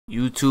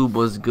YouTube,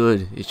 what's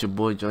good? It's your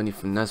boy Johnny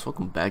Finesse.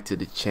 Welcome back to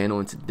the channel,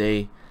 and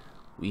today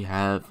we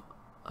have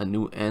a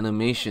new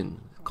animation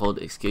called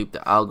Escape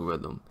the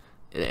Algorithm.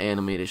 An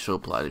animated show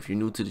plot. If you're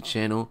new to the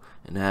channel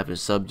and haven't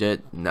subbed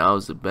yet, now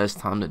is the best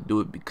time to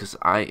do it because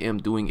I am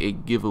doing a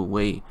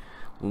giveaway.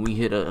 When we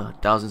hit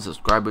 1,000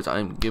 subscribers, I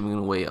am giving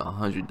away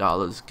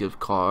 $100 gift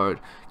card,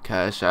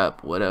 Cash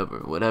App,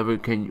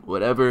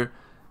 whatever,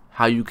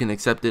 how you can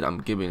accept it.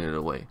 I'm giving it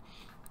away.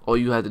 All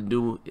you have to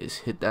do is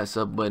hit that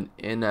sub button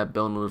and that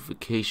bell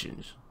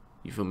notifications.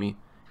 You feel me?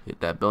 Hit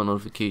that bell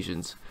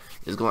notifications.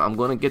 I'm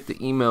gonna get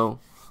the email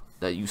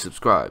that you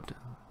subscribed.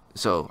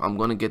 So I'm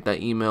gonna get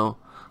that email.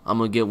 I'm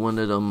gonna get one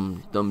of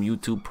them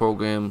YouTube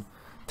program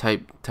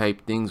type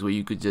things where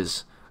you could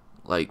just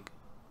like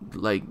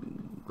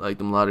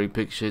them lottery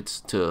pick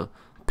shits to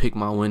pick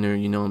my winner.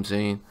 You know what I'm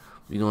saying?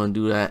 We're gonna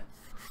do that.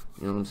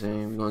 You know what I'm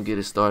saying? We're gonna get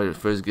it started.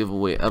 First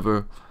giveaway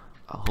ever.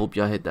 I hope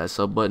y'all hit that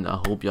sub button.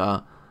 I hope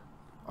y'all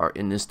are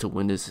in this to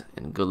win this,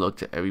 and good luck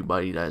to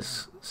everybody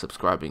that's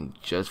subscribing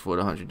just for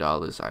the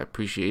 $100. I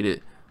appreciate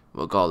it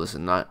regardless or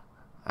not.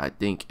 I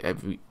think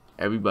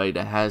everybody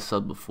that has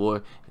subbed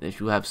before, and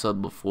if you have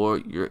subbed before,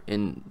 you're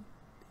in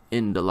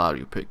the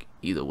lottery pick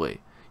either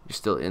way. You're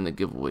still in the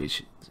giveaway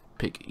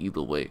pick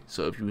either way.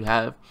 So if you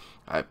have,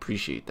 I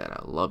appreciate that.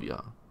 I love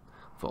y'all.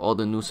 For all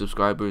the new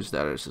subscribers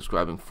that are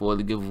subscribing for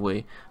the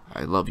giveaway,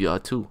 I love y'all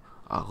too.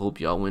 I hope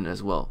y'all win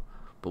as well.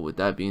 But with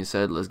that being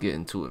said, let's get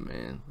into it,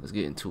 man. Let's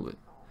get into it.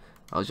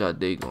 How's y'all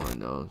day going,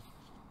 dog?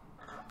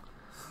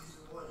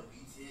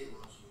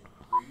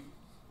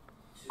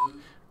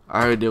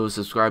 I heard there was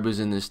subscribers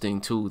in this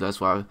thing too.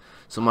 That's why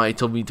somebody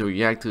told me to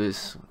react to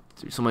this.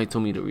 Somebody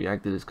told me to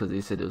react to this because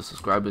they said there was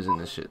subscribers in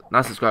this shit.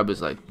 Not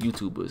subscribers, like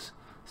YouTubers.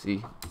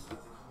 See?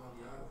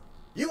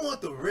 You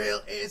want the real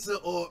answer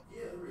or?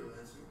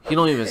 He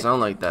don't even sound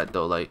like that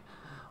though. Like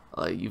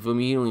you feel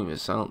me? He don't even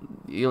sound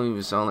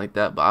like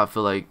that. But I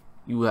feel like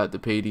you have to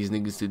pay these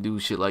niggas to do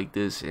shit like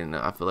this, and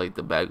I feel like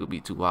the bag would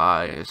be too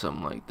high or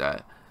something like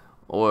that.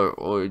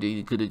 Or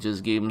they could have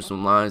just gave them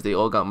some lines. They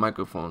all got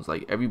microphones.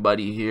 Like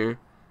everybody here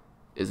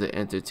is an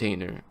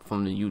entertainer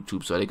from the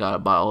YouTube, so they gotta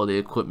buy all their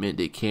equipment,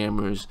 their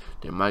cameras,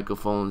 their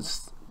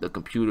microphones, the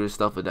computer,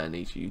 stuff of that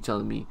nature. You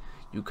telling me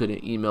you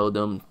couldn't email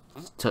them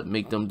to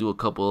make them do a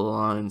couple of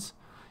lines,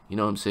 you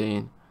know what I'm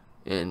saying,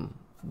 and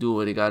do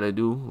what they gotta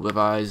do,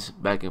 revise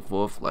back and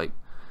forth? Like,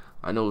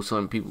 I know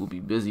some people will be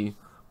busy,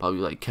 probably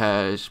like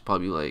Cash,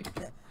 probably like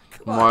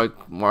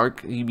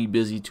Mark, he be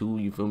busy too,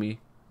 you feel me?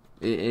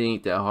 It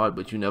ain't that hard,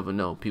 but you never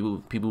know.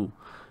 People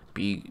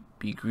be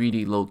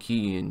greedy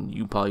low-key, and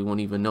you probably won't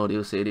even know.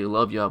 They'll say they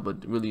love y'all,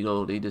 but really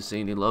though, they just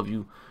saying they love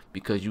you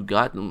because you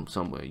got them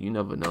somewhere. You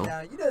never know.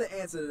 Now, you know the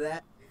answer to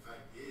that. If I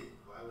did,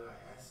 why would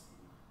I ask you?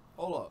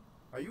 Hold up.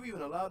 Are you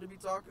even allowed to be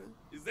talking?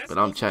 Is that but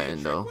I'm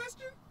chatting though.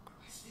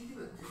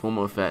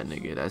 Former fat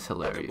nigga, that's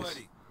hilarious.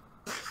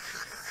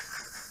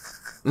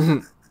 I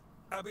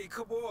mean,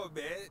 come on,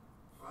 man.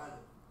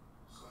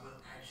 Someone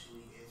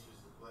actually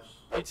answers the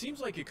question. It seems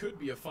like it could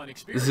be a fun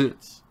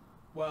experience.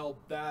 Well,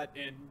 that,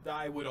 and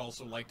I would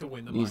also like to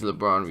win the money. He's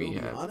LeBron To be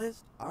rehab.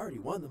 honest, I already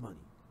won the money.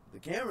 The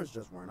cameras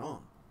just weren't on.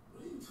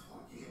 What are you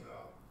talking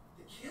about?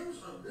 The cameras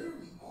are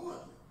literally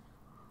on.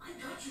 I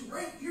got you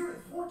right here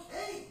in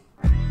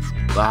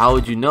 4K. But how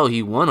would you know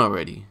he won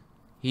already?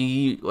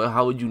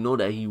 How would you know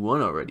that he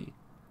won already?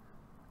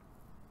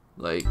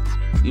 Like,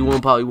 he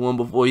probably won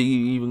before he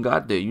even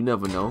got there. You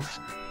never know.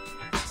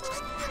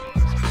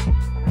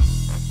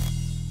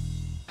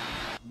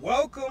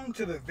 Welcome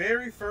to the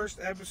very first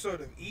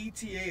episode of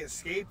ETA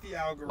Escape the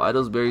Algorithm. Why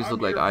those berries I'm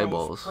look like your host,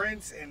 eyeballs?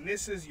 Prince, and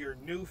this is your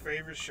new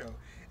favorite show.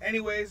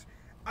 Anyways,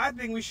 I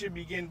think we should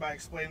begin by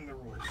explaining the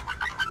rules.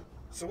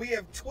 So we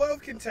have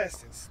 12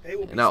 contestants. They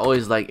will. And I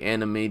always like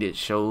animated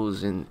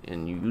shows in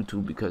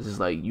YouTube because it's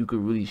like you could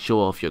really show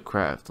off your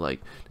craft.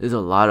 Like, there's a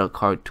lot of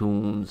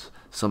cartoons,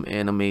 some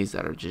animes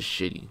that are just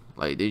shitty.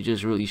 Like, they're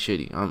just really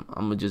shitty. I'm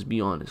gonna just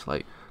be honest.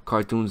 Like,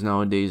 cartoons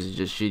nowadays is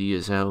just shitty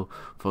as hell.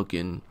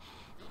 Fucking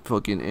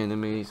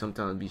anime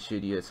sometimes be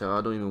shitty as hell.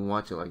 I don't even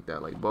watch it like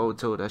that. Like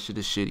Boruto, that shit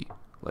is shitty.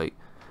 Like,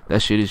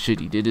 that shit is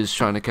shitty. They're just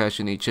trying to cash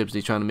in their chips.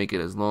 They're trying to make it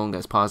as long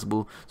as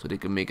possible so they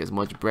can make as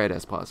much bread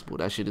as possible.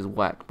 That shit is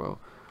whack, bro.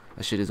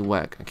 That shit is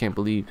whack. I can't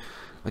believe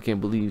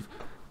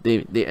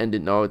they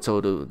ended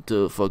Naruto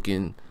to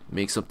fucking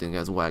make something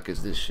as whack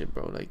as this shit,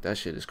 bro. Like, that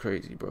shit is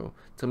crazy, bro.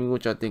 Tell me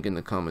what y'all think in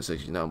the comment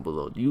section down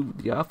below. Do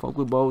y'all fuck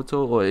with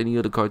Boruto or any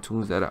of the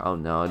cartoons that are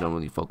out now? I don't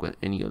really fuck with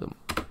any of them.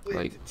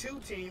 Like,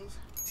 two teams,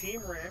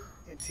 Team Ram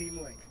and Team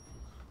Link.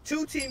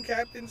 2 team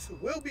captains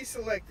will be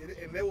selected,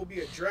 and there will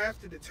be a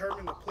draft to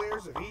determine the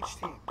players of each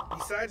team.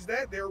 Besides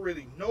that, there are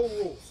really no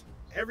rules.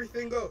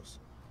 Everything goes.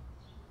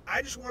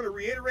 I just want to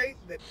reiterate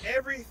that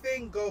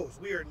everything goes.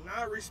 We are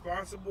not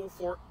responsible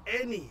for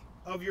any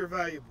of your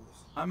valuables.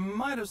 I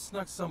might have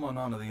snuck someone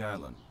onto the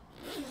island.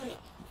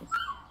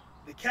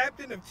 The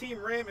captain of Team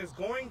Ram is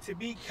going to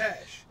be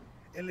Cash,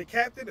 and the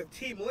captain of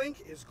Team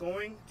Link is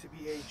going to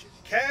be Agent.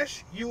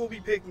 Cash, you will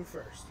be picking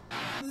first.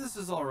 This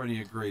is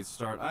already a great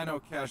start. I know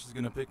Cash is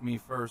going to pick me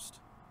first.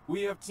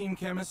 We have team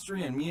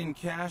chemistry, and me and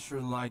Cash are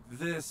like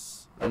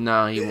this.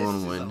 Nah, he This wanna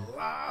is win. a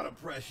lot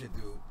of pressure,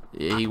 dude.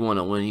 Yeah, he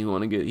wanna win.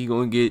 He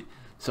gonna get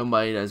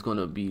somebody that's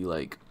gonna be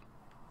like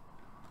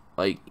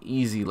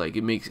easy. Like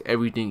it makes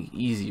everything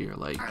easier.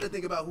 Like I gotta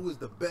think about who is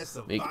the best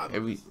make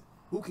survivor.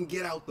 Who can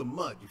get out the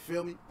mud, you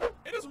feel me?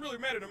 It doesn't really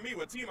matter to me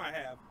what team I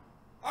have.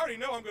 I already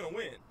know I'm gonna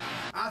win.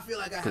 I feel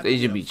like I have Cause to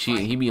Agent get be a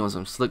cheating. fight. He be on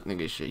some slick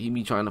nigga shit. He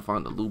be trying to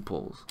find the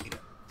loopholes.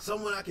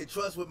 Someone I can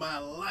trust with my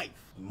life.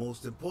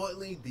 Most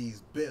importantly,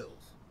 these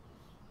bills.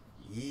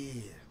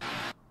 Yeah.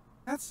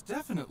 That's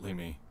definitely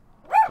me.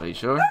 Are you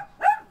sure?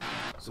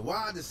 So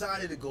I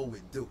decided to go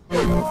with Duke.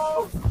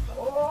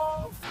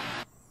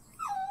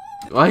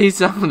 Why he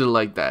sounded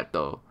like that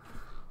though?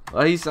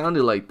 Why he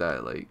sounded like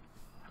that? Like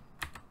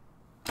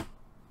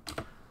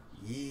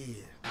Yeah.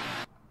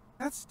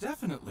 That's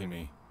definitely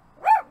me.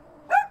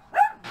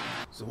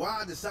 So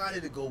I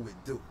decided to go with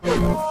Duke.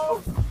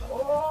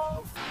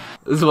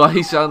 this is why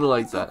he sounded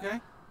like It's that. okay.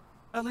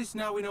 At least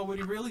now we know what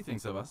he really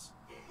thinks of us.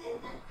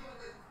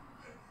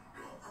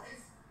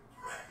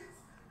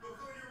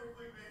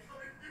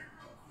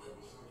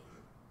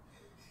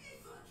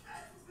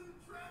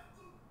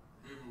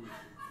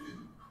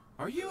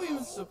 Are you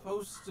even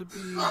supposed to be...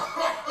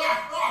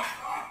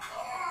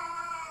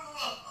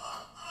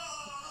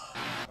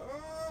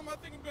 I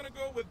think I'm gonna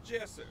go with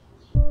Jesser.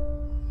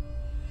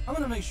 I'm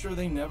gonna make sure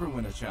they never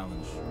win a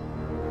challenge.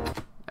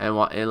 And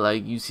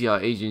like you see how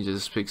Agent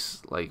just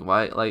picks like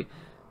why like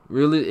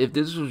really if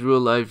this was real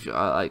life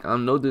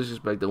I'm no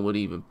disrespect I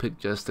wouldn't even pick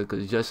Jester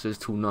because Jester's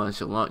too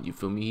nonchalant. You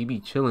feel me? He be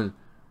chilling.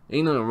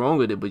 Ain't nothing wrong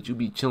with it, but you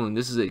be chilling.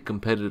 This is a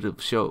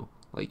competitive show.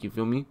 Like you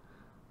feel me?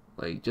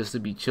 Like just to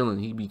be chilling,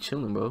 he be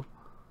chilling, bro.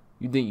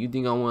 You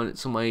think I want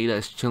somebody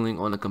that's chilling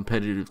on a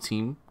competitive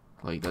team?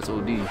 Like that's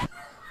OD.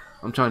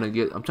 I'm trying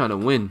to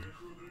win.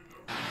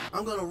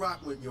 I'm gonna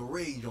rock with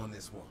yourrage on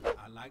this one.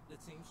 I like the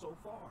team so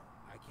far.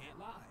 I can't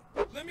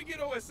lie. Let me get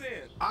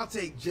OSN. I'll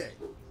take Jay.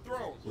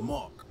 Throne.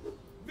 Mark.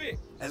 Vic.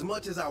 As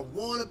much as I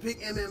wanna pick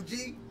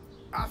MMG,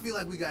 I feel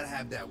like we gotta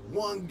have that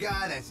one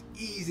guy that's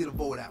easy to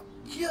vote out.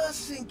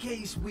 Just in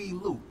case we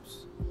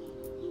lose.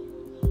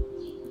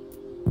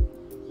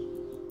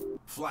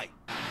 Flight.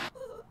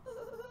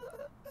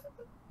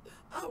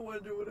 I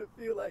wonder what it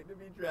feel like to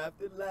be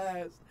drafted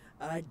last.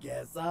 I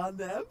guess I'll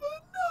never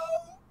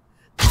know.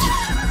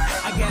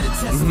 I gotta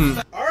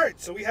test. Alright,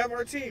 so we have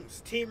our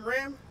teams. Team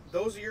Ram,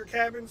 those are your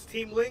cabins.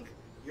 Team Link,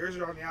 yours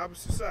are on the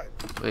opposite side.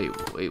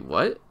 Wait,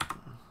 what?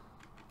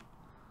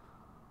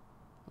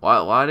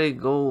 Why they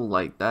go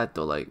like that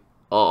though? Like,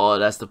 oh,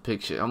 that's the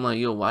picture. I'm like,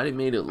 yo, why they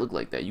made it look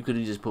like that? You could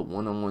have just put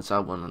one on one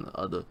side, one on the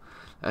other.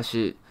 That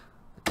shit.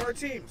 Our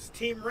teams.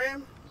 Team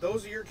Ram,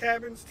 those are your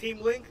cabins.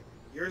 Team Link,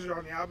 yours are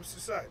on the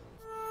opposite side.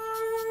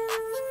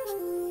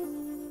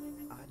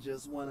 I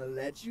just want to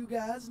let you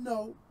guys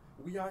know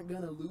we aren't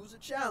going to lose a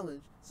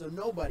challenge, so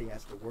nobody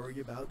has to worry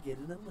about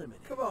getting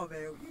eliminated. Come on,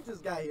 man. You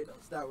just got here.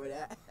 Don't start with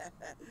that.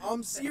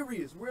 I'm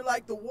serious. We're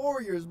like the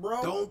Warriors,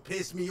 bro. Don't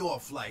piss me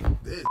off, Flight.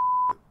 This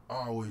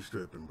always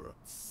tripping, bro.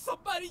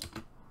 Somebody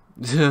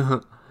Nah.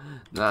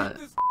 get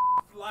this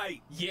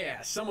Flight.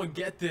 Yeah, someone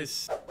get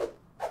this.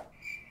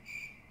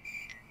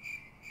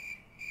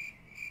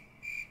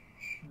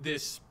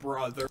 This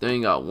brother. They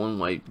ain't got one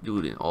white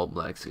dude and all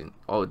black skin,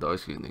 all dark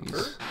skin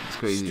niggas. It's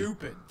crazy.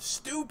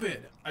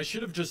 Stupid. I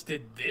should have just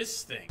did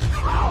this thing.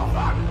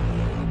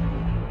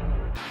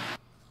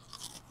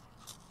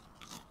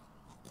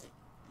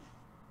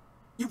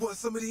 You want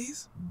some of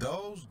these?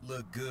 Those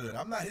look good.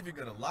 I'm not even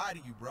gonna lie to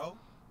you, bro.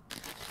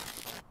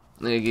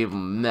 Nigga gave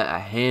him a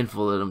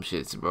handful of them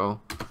shits, bro.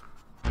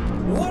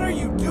 What are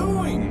you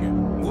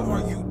doing? What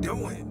are you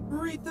doing?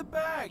 Read the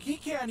bag. He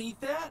can't eat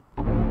that.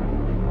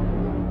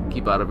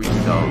 Keep out of reach,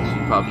 dogs.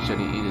 You probably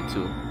shouldn't eat it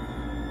too.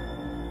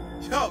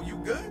 Yo, you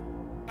good?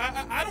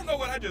 I don't know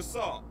what I just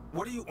saw.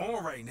 What are you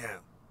on right now?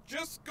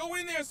 Just go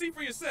in there and see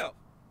for yourself.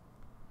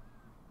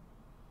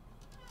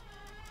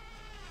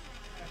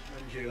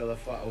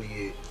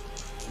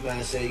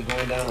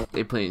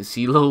 They playing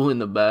CeeLo in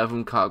the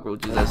bathroom,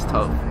 cockroaches. That's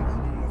tough.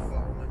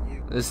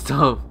 That's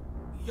tough.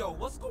 Yo,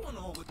 what's going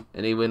on with...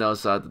 And they went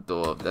outside the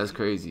door. That's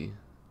crazy.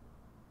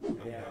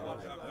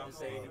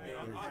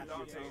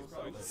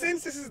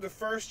 Since this is the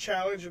first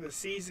challenge of the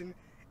season,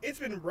 it's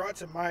been brought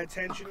to my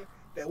attention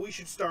that we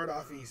should start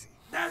off easy.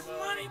 That's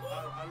money,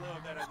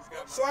 boy.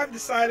 So I've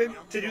decided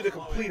to do the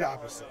complete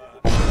opposite.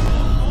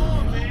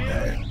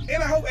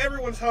 And I hope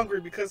everyone's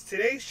hungry because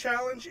today's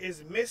challenge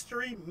is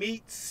mystery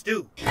meat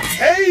stew.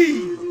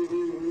 Hey!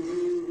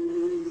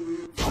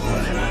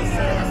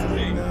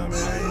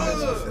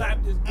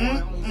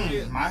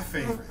 My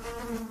favorite.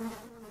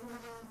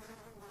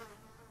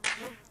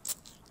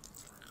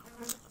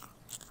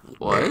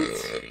 What?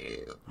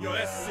 Yo,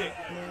 that's sick.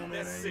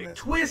 That's sick.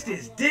 Twist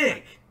his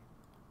dick.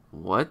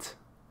 What?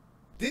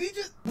 Did he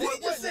just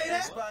say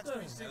that?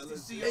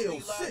 Hey, yo,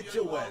 sit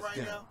your ass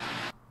down.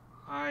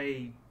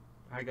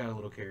 I got a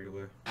little carried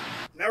away.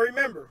 Now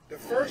remember, the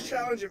first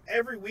challenge of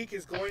every week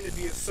is going to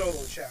be a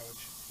solo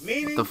challenge.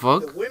 Meaning What the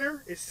fuck? the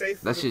winner is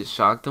safe. That shit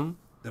shocked him?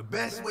 The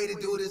best way to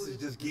do this is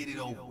just get it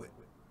over with.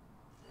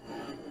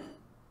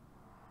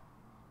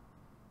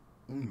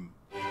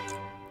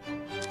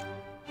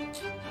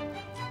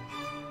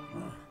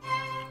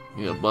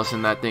 You're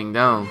busting that thing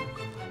down.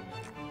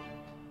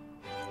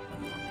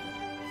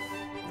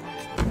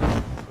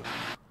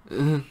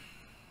 You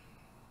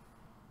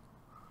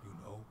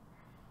know,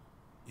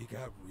 it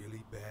got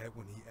really bad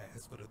when he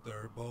asked for the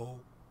third bowl.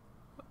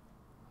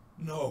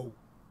 No,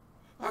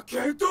 I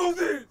can't do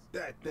this.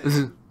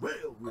 That's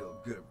real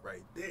good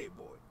right there,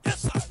 boy.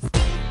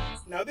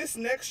 Now this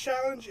next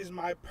challenge is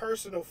my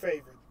personal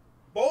favorite.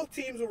 Both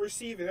teams will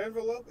receive an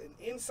envelope, and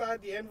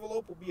inside the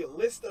envelope will be a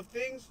list of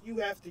things you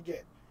have to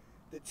get.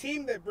 The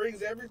team that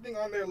brings everything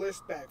on their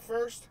list back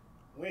first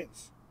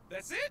wins.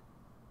 That's it?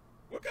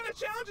 What kind of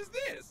challenge is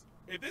this?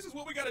 If this is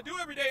what we gotta do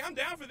every day, I'm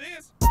down for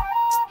this.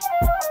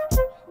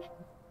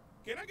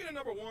 Can I get a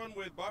number 1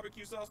 with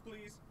barbecue sauce,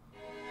 please?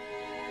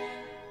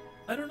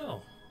 I don't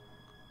know.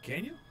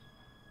 Can you?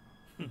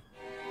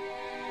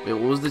 Wait,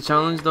 what was the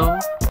challenge though?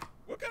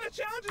 What kind of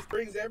challenges?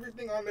 Brings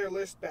everything on their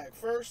list back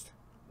first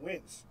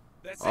wins.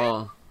 That's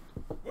Oh.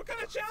 it? What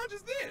kind of challenge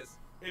is this?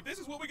 If this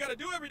is what we gotta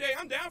do every day,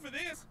 I'm down for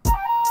this.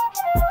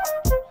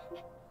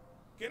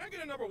 Can I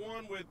get a number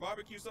 1 with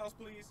barbecue sauce,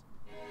 please?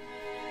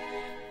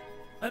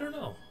 I don't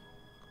know.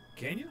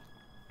 Can you?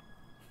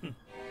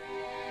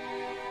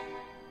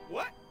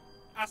 What?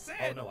 I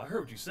said. Oh no, I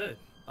heard what you said.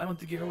 I don't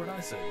think you heard what I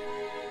said.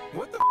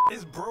 What the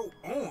is bro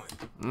on?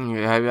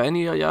 Have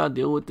any of y'all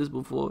deal with this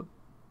before?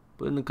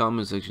 Put in the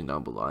comment section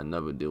down below. I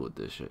never deal with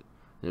this shit.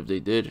 And if they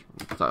did,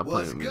 stop playing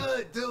What's with me.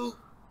 good, dude?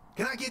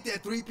 Can I get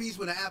that 3-piece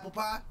with an apple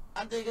pie?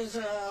 I think it's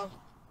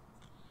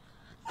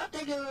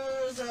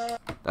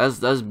That's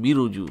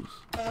Beetlejuice.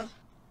 I don't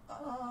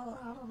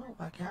know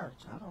about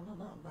carrots. I don't know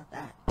nothing about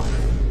that.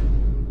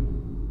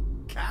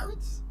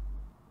 Carrots?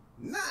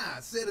 Nah,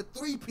 I said a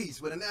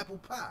 3-piece with an apple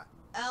pie.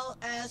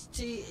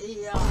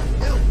 LSTER. Yo,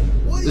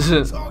 what are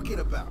you talking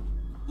about?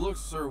 Look,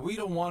 sir, we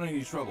don't want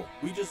any trouble.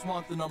 We just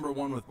want the number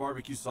 1 with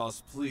barbecue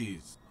sauce,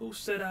 please. Who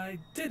said I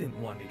didn't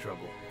want any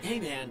trouble? Hey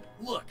man,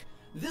 look,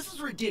 this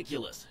is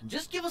ridiculous.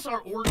 Just give us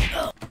our order.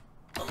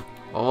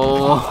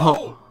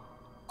 Oh,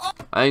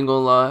 I ain't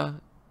gonna lie.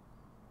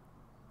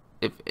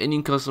 If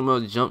any customer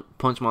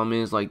punch my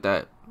mans like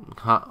that,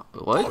 what?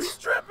 Oh, he's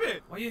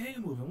tripping. Why your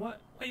hand moving? Why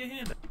your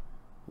hand?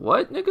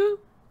 What, nigga?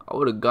 I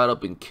would have got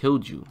up and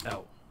killed you.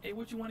 Ow. Hey,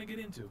 what you want to get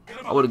into?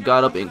 I would have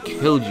got up and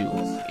killed you,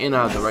 and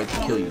I have the right to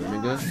kill you,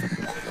 nigga.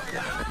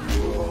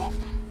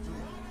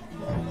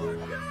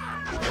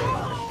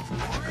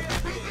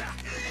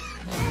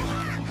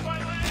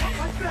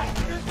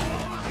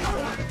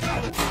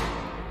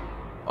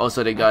 Oh,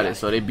 so they got it.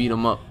 So they beat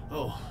him up.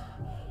 Oh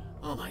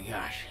my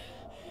gosh.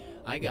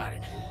 I got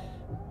it.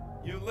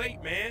 You're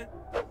late, man.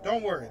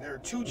 Don't worry, there are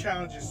 2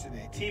 challenges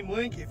today. Team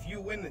Link, if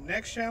you win the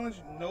next challenge,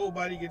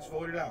 nobody gets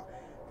voted out.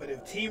 But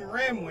if Team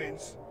Ram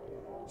wins,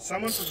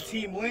 someone from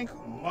Team Link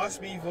must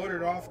be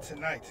voted off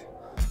tonight.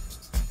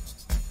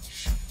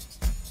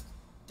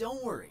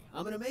 Don't worry.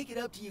 I'm gonna make it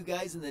up to you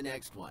guys in the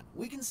next one.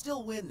 We can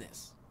still win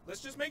this.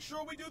 Let's just make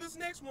sure we do this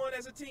next one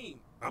as a team.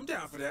 I'm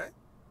down for that.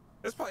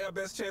 That's probably our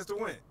best chance to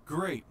win.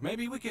 Great.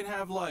 Maybe we can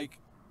have, like,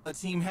 a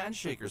team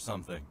handshake or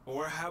something.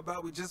 Or how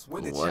about we just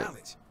win the What?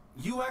 challenge?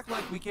 You act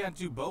like we can't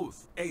do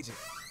both. Agent,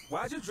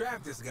 why'd you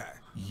draft this guy?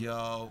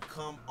 Yo,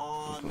 come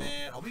on,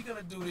 man. Are we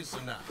gonna do this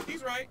or not?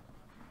 He's right.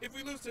 If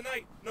we lose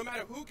tonight, no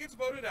matter who gets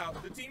voted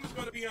out, the team is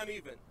going to be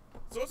uneven.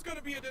 So it's going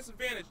to be a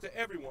disadvantage to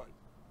everyone.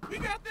 We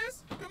got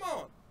this? Come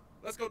on.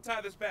 Let's go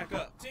tie this back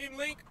up. Team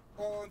Link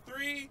on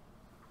 3.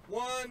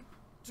 1,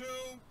 2,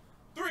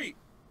 3.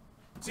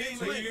 Team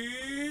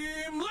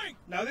Link.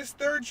 Now this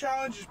 3rd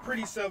challenge is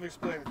pretty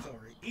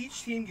self-explanatory.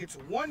 Each team gets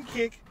 1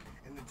 kick,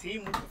 and the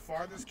team with the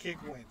farthest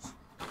kick wins.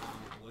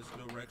 Which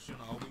direction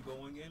are we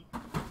going in?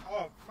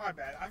 Oh, my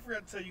bad. I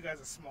forgot to tell you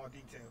guys a small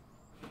detail.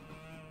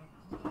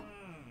 What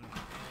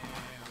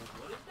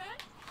is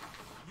that?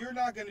 You're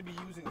not going to be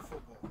using a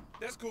football.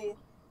 That's cool.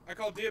 I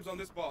call dibs on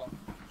this ball.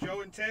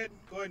 Joe and Ted,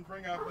 go ahead and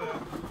bring out the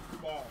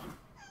ball.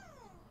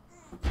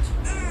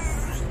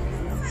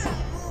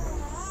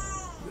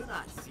 You're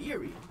not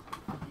serious.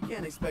 You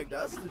can't expect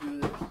us to do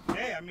this.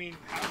 Hey, I mean,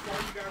 how far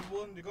are you guys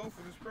willing to go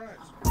for this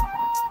prize?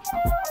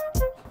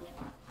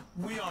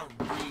 We aren't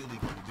really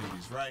gonna do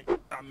this, right?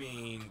 I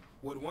mean,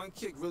 would 1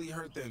 kick really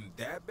hurt them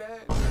that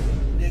bad?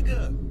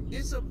 Nigga,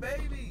 it's a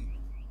baby.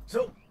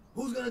 So,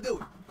 who's gonna do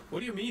it? What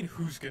do you mean,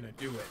 who's going to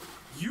do it?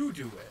 You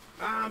do it.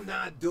 I'm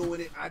not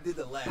doing it. I did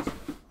the last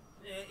one.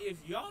 And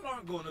if y'all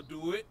aren't gonna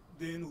do it,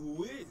 then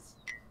who is?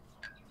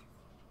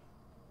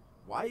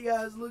 Why you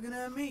guys looking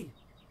at me?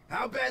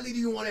 How badly do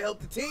you want to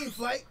help the team,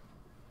 Flight?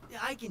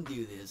 Yeah, I can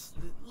do this.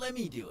 Let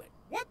me do it.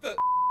 What the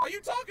are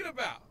you talking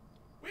about?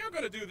 We aren't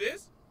going to do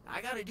this. I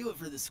gotta do it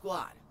for the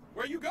squad.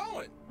 Where are you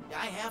going?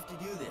 I have to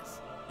do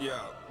this.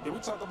 Yeah, can we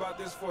talk about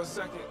this for a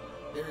second?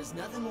 There is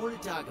nothing more to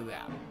talk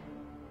about.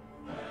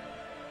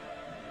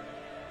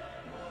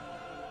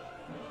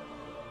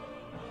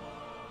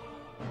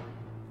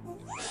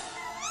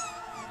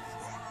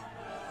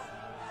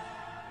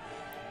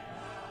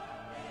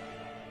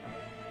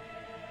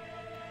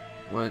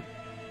 What?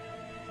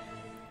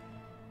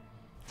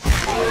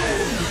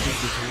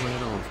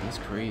 Oh, that's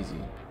crazy.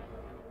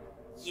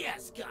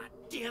 Yes, god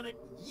damn it,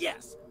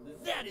 yes!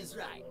 That is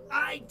right.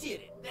 I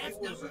did it. That's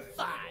number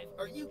 5.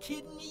 Are you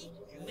kidding me?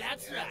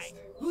 That's right.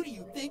 Who do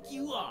you think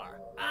you are?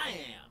 I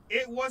am.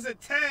 It was a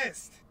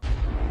test.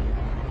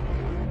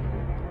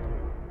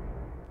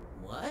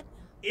 What?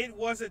 It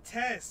was a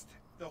test.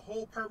 The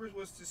whole purpose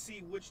was to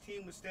see which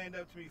team would stand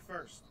up to me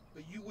first.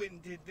 But you went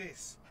and did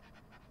this.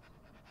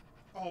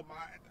 Oh my,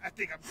 I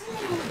think I'm...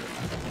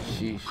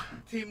 Sheesh.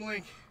 Team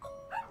Link,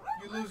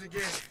 you lose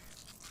again.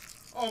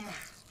 Oh my,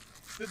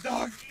 the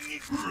dog...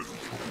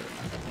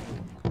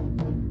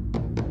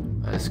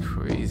 That's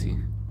crazy.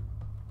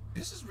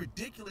 This is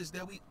ridiculous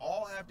that we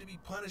all have to be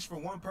punished for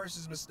one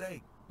person's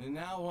mistake. And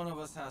now one of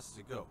us has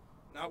to go.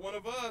 Not one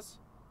of us.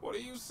 What are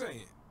you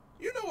saying?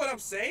 You know what I'm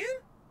saying?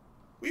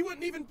 We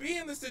wouldn't even be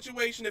in this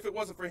situation if it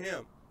wasn't for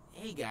him.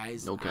 Hey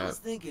guys, No cap. I was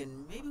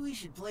thinking maybe we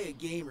should play a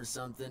game or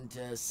something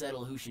to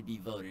settle who should be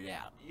voted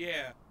out.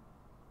 Yeah.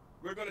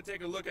 We're gonna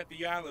take a look at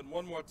the island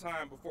one more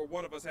time before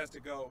one of us has to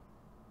go.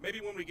 Maybe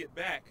when we get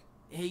back.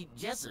 Hey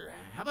Jesser,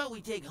 how about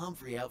we take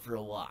Humphrey out for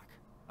a walk?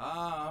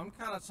 I'm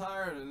kind of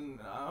tired and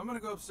I'm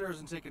gonna go upstairs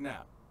and take a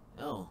nap.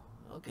 Oh,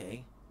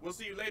 okay. We'll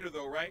see you later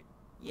though, right?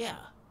 Yeah.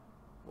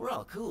 We're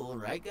all cool,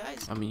 right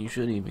guys? I mean, you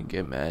shouldn't even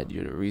get mad.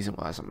 You're the reason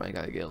why somebody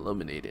gotta get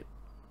eliminated.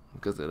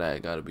 Because of that,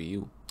 it gotta be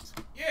you.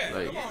 Yeah,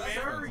 Like, come on,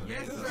 man.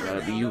 It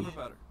gotta be you.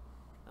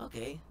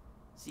 Okay.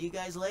 See you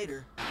guys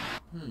later.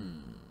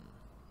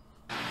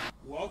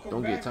 Welcome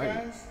Don't back, get tight.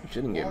 guys. You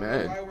shouldn't get Welcome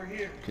mad. why we're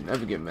here. You can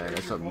never get mad.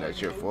 That's something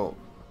that's your fault.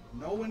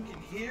 No one can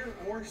hear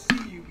or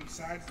see you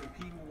besides the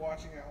people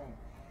watching at home.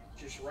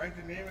 Just write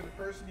the name of the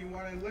person you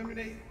want to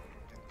eliminate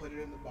and put it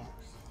in the box.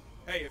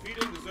 Hey, if he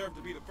didn't deserve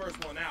to be the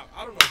first one out,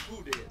 I don't know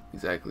who did.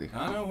 Exactly.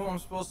 I know who I'm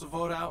supposed to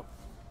vote out,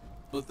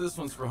 but this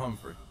one's for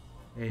Humphrey.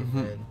 Hey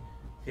man,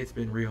 it's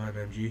been real,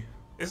 MMG.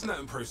 It's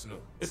nothing personal.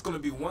 It's gonna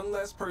be one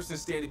less person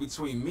standing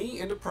between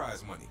me and the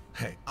prize money.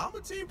 Hey, I'm a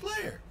team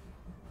player.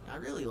 I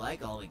really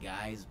like all the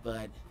guys,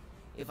 but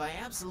if I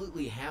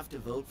absolutely have to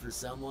vote for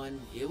someone,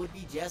 it would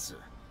be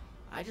Jesser.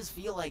 I just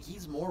feel like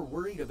he's more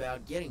worried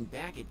about getting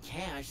back at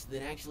cash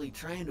than actually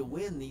trying to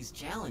win these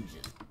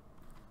challenges.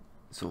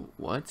 So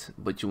what?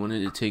 But you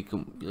wanted to take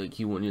him, like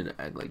he wanted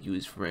to act like you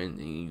his friend,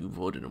 and you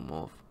voted him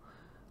off.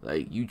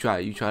 Like you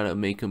try to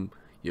make him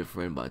your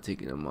friend by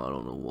taking him out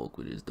on a walk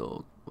with his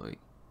dog. Like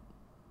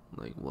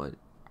what?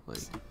 Like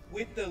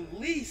With the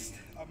least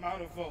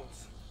amount of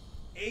votes,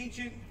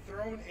 Agent,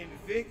 Throne, and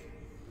Vic,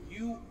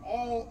 you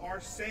all are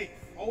safe.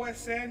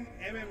 OSN,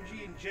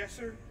 MMG, and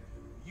Jesser,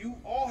 you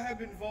all have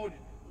been voted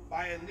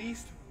by at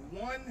least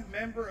one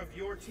member of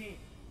your team.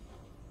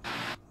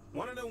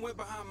 One of them went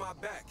behind my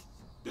back.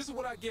 This is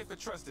what I get for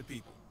trusting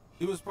people.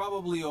 It was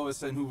probably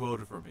OSN who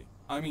voted for me.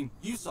 I mean,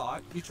 you saw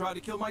it. He tried to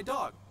kill my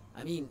dog.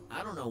 I mean,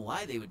 I don't know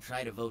why they would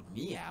try to vote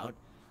me out.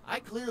 I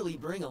clearly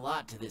bring a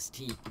lot to this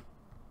team.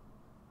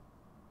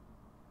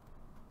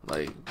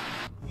 Like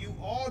You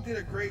all did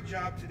a great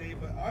job today,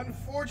 but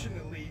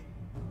unfortunately,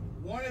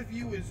 one of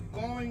you is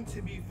going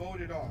to be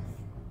voted off.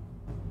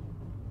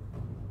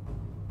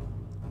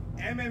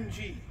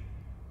 MMG,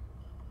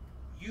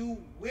 you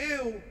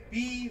will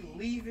be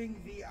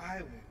leaving the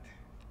island.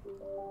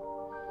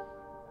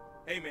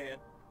 Hey, man.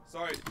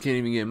 Sorry. you can't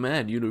even get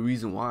mad. You're the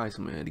reason why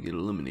somebody had to get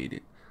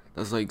eliminated.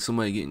 That's like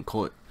somebody getting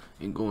caught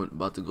and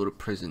about to go to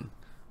prison.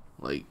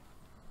 Like,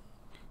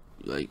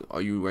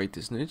 are you right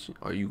to snitch?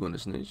 Are you gonna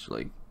snitch?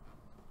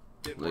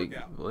 Didn't work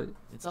out. What?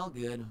 It's all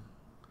good.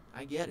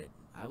 I get it.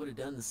 I would have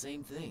done the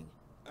same thing.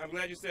 I'm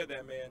glad you said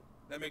that, man.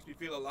 That makes me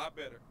feel a lot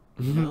better.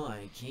 You know,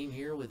 I came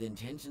here with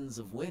intentions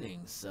of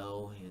winning,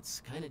 so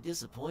it's kind of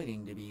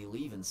disappointing to be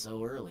leaving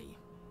so early.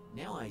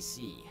 Now I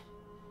see.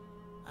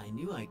 I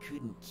knew I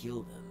couldn't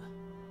kill them.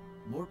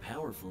 More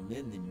powerful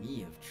men than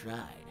me have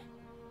tried.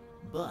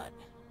 But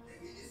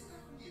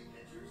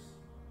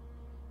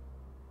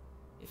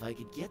if I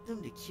could get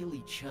them to kill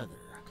each other...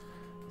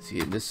 See,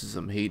 and this is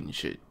some hating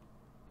shit.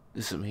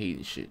 This is some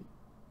hating shit.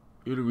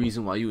 You're the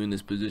reason why you're in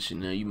this position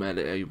now. You mad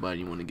at everybody,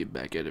 you want to get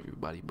back at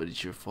everybody, but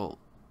it's your fault.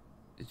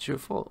 It's your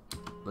fault.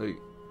 Like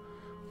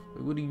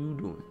what are you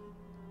doing?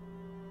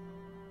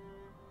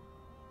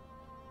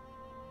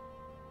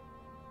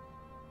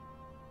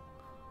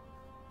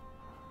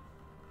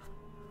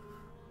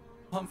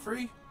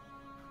 Humphrey?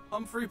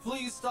 Humphrey,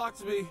 please talk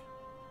to me.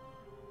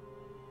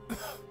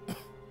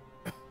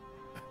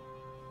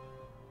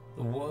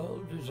 The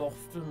world is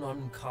often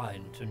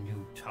unkind to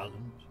new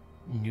talent,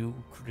 new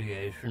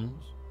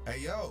creations. Hey,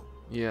 yo.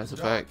 Yeah, that's a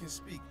dog fact. Can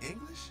speak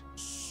English?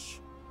 Shh.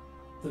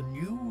 The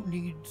new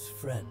needs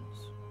friends.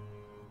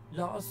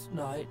 Last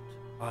night,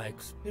 I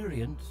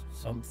experienced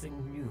something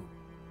new.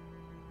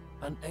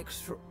 An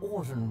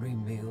extraordinary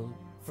meal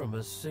from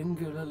a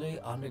singularly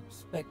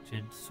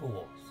unexpected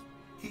source.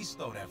 He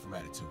stole that from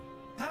Attitude.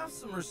 Have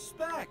some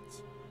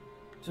respect.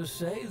 To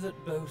say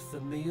that both the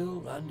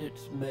meal and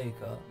its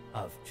maker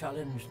have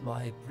challenged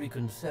my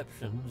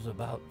preconceptions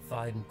about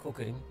fine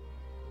cooking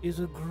is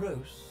a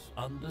gross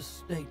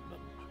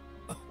understatement.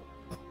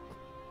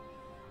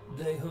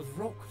 They have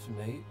rocked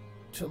me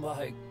to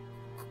my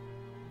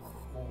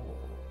core.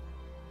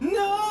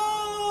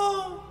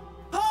 No!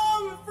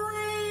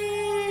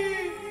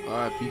 Humphrey!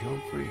 R.I.P.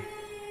 Humphrey.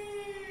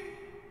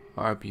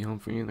 R.I.P.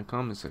 Humphrey in the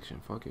comment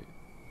section. Fuck it.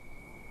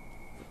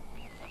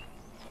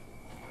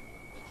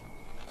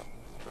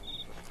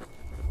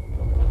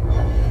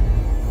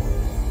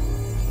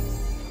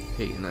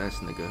 Hating ass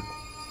nigga.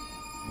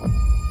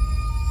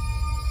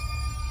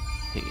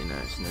 Hating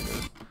ass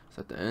nigga. Is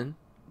that the end?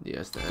 Yeah,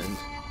 it's the end.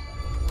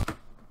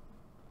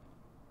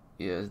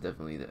 Yeah, it's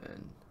definitely the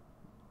end.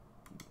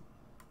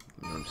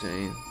 You know what I'm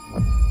saying?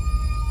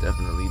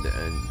 Definitely the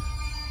end.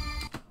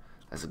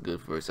 That's a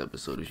good first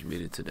episode. If you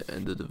made it to the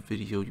end of the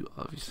video, you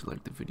obviously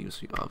liked the video,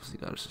 so you obviously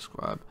gotta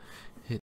subscribe. Hit